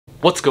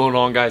What's going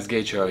on, guys?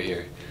 Gage, Harrow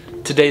here.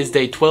 Today is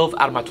day 12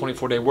 out of my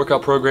 24-day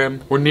workout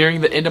program. We're nearing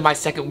the end of my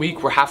second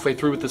week. We're halfway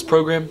through with this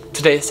program.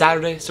 Today is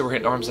Saturday, so we're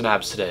hitting arms and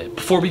abs today.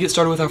 Before we get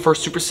started with our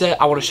first superset,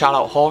 I want to shout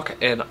out Hawk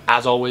and,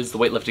 as always, the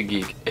weightlifting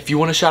geek. If you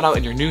want to shout out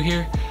and you're new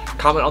here,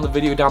 comment on the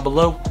video down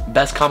below.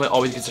 Best comment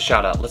always gets a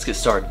shout out. Let's get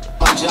started.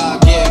 My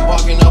job, yeah,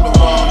 barking up the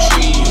wrong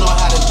tree. You know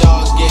how the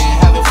dogs get,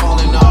 haven't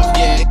fallen off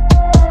yet.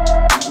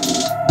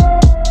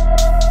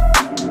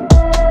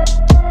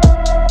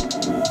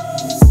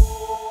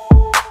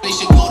 They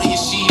should go to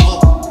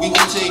Yeshiva. We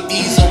can take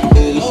these up.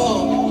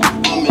 Hello,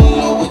 I'm in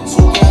love with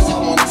two girls at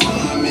one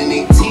time and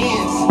they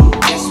teens.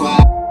 That's why.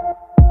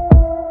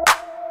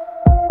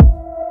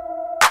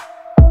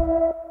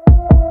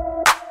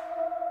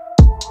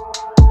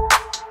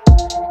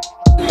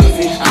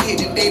 I hit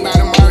the day by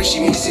tomorrow, she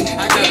miss it.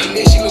 I got the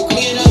bitch, she look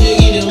clean up, you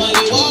get the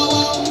money, whoa,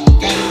 whoa.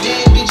 Got a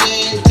bad bitch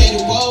ass,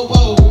 daddy, whoa,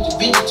 whoa. The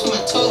bitch to my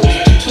toes,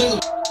 twinkle.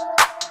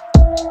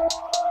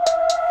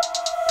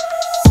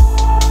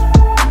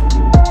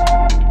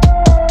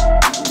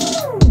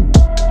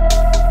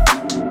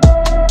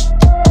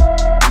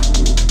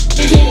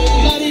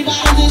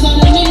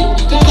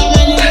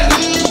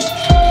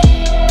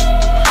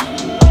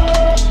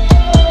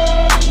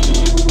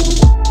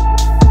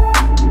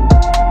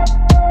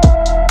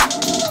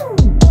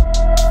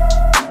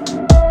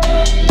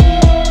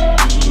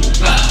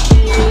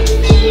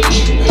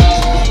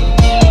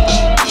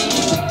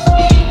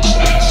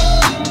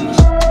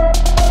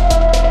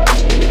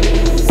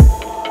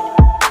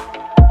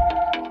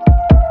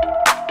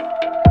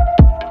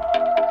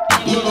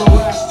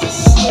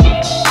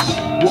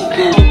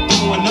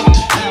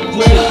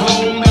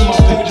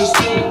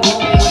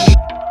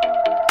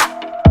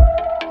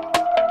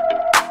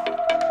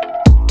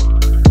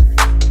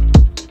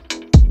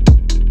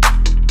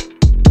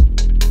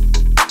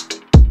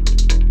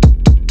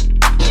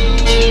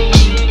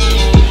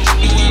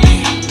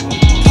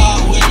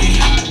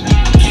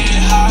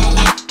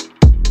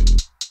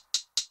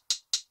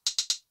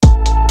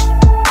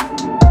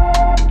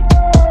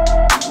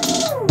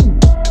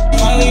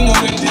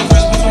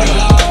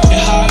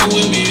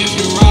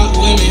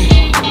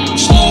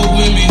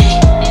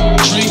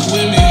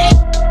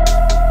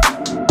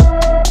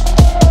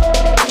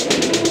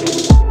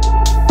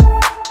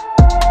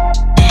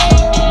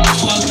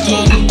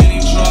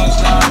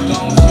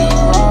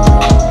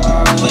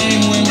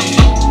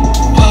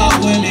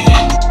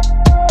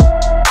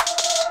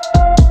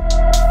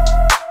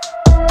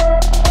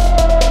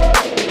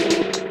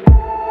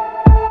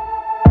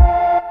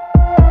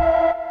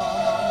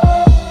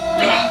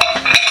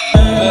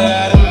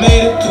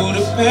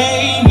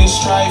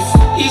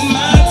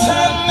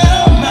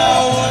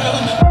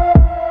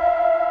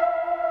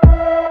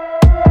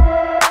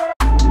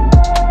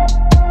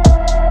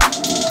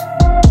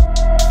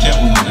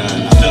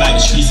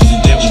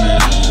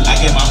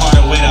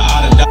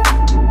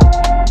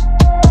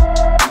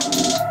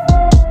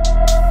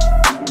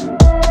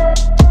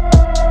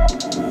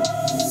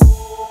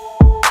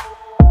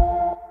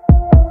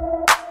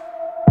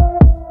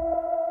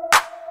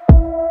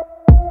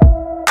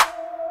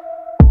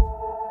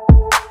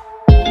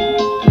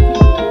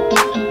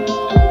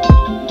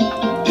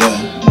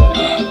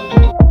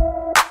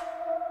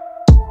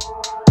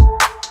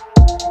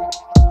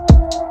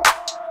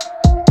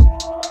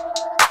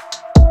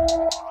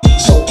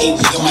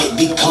 You might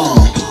be calm.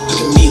 Look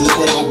at me, look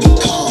what I've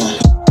become.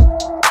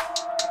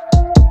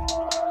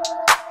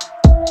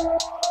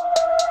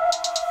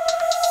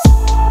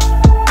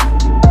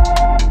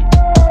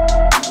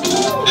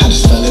 I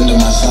just fell into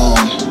my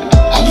zone.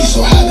 I be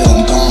so high that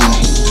I'm gone.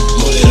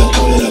 Pull it up,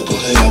 pull it up,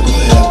 pull it up,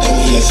 pull it up. Then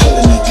we exhale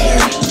in the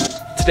air.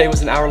 Today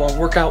was an hour-long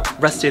workout.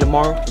 Rest day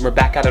tomorrow, and we're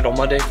back at it on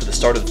Monday for the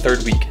start of the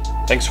third week.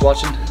 Thanks for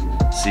watching.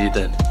 See you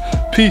then.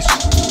 Peace.